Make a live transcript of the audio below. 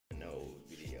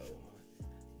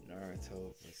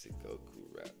Naruto vs. Goku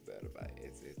rap battle by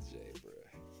SSJ, bruh.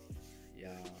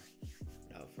 Y'all,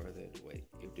 without further ado, wait,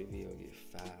 if the video get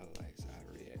 5 likes,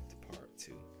 I'll react to part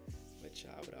 2. But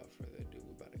y'all, without further ado,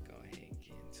 we about to go ahead and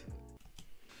get into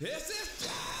it. SSJ!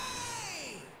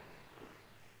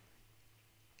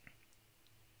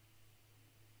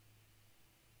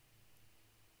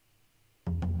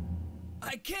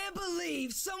 I can't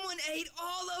believe someone ate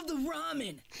all of the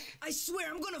ramen. I swear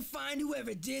I'm gonna find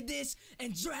whoever did this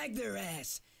and drag their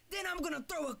ass. Then I'm gonna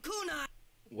throw a kunai.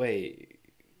 Wait,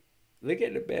 look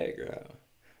at the background.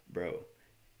 Bro,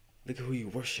 look at who you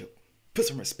worship. Put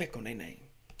some respect on their name.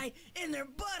 In their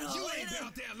butthole. You ain't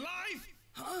about that life!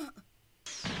 Huh?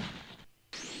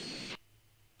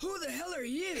 Who the hell are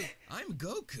you? I'm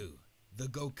Goku, the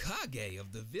Gokage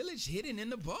of the village hidden in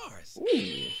the bars.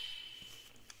 Ooh.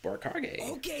 Barkage.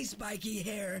 Okay, spiky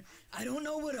hair. I don't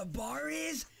know what a bar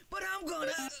is, but I'm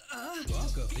gonna,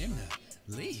 Walk up in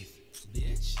the leaf,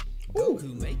 bitch.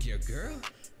 Goku make your girl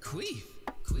queef.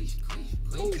 Queef, queef,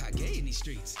 queef. Kage in these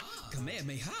streets.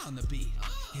 Kamehameha on the beat.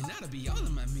 And that'll be all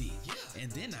of my meat.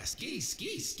 And then I ski.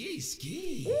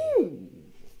 Ooh.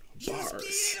 You Bars.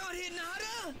 skied on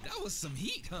Hinata? That was some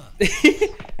heat, huh?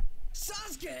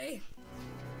 Sasuke?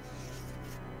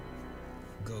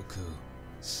 Goku,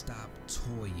 stop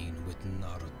toying with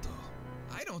Naruto.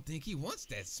 I don't think he wants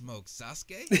that smoke,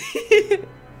 Sasuke.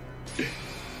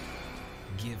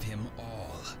 Give him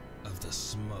all of the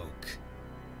smoke.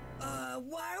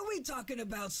 Why are we talking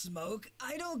about smoke?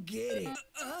 I don't get it.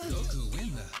 Goku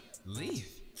in the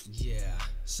leaf. Yeah,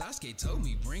 Sasuke told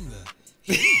me bring the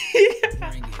heat.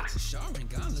 Bring it.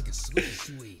 Sharingan looking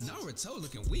sweet. Naruto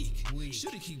looking weak.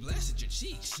 Shoulda keep blasting your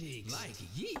cheeks. Like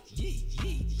yeet.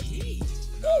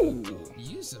 Ooh.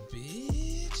 You's a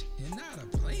bitch, and not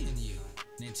a playing you.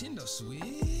 Nintendo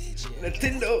Switch.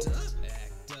 Nintendo.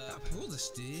 Act up. I pull the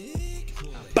stick.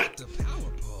 Back the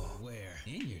power ball. Where?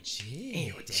 In your cheek. In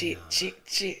your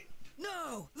chick.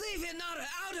 No! Leave Hinata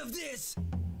out of this!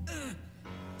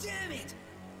 Damn it!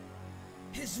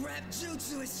 His rap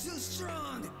jutsu is too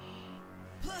strong!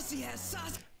 Plus he has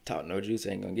Sasuke Talk no juice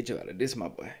ain't gonna get you out of this, my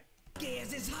boy.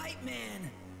 as his hype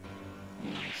man!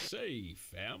 Say,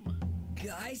 fam,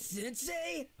 Guy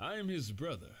Sensei? I'm his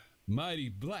brother, Mighty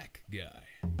Black Guy.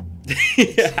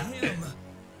 It's him,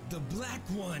 the black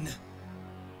one.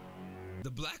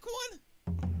 The black one?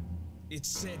 It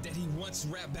said that he once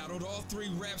rap battled all 3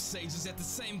 rap sages at the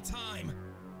same time.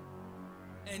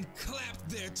 And clapped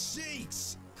their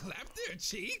cheeks. Clapped their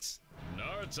cheeks?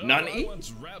 Naruto, Nani? I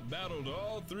once rap battled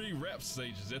all 3 rap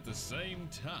sages at the same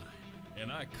time,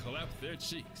 and I clapped their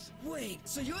cheeks. Wait,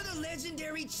 so you're the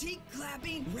legendary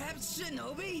cheek-clapping rap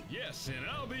shinobi? Yes, and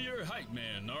I'll be your hype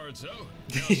man, Naruto.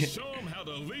 Now show him how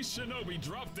the least shinobi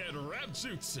dropped that rap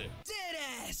jutsu.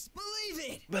 Deadass! Believe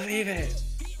it! Believe it.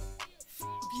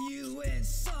 You and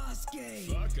Sasuke.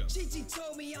 Fuck 'em. Chichi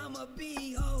told me I'ma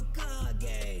be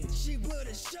Hokage. She put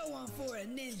a show on for a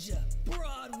ninja,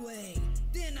 Broadway.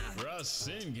 Then I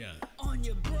Rasengan. on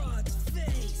your broad's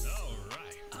face.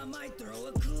 Alright, I might throw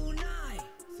a kunai.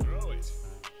 throw it.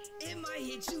 It might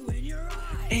hit you in your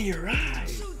eye. In your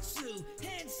eyes. Jutsu,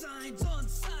 hand signs on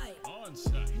sight. On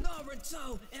site.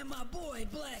 Naruto and my boy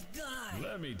Black Guy.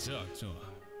 Let me talk to him.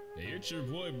 Hey, it's your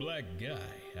boy Black Guy.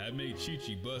 I made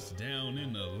Chi-Chi bust down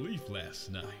in the leaf last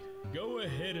night. Go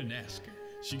ahead and ask her.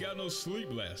 She got no sleep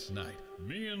last night.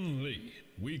 Me and Lee,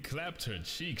 we clapped her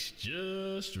cheeks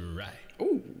just right.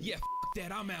 Ooh. Yeah,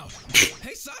 that, I'm out.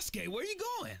 Hey Sasuke, where you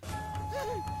going?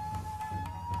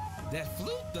 That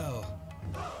flute though.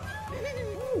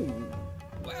 Ooh.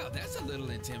 Wow, that's a little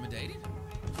intimidating.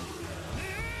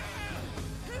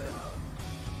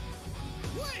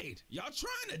 Wait, y'all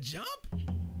trying to jump?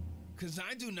 Cause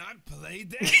I do not play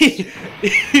that.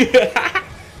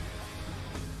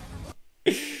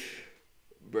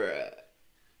 Bruh.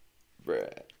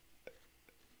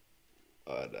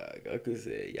 Oh, nah. Goku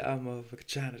said, y'all motherfucker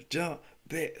trying to jump.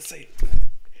 Bet, say,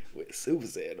 with Super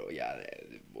Saiyan on y'all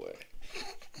ass, boy.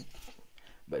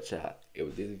 But y'all,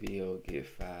 if this video get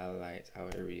 5 likes, I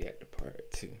will react to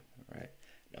part 2. Alright?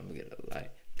 Don't forget to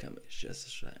like, comment, share,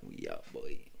 subscribe. We out,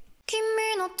 boy. 君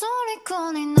の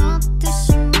虜になって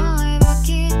しまえば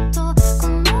きっとこ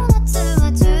の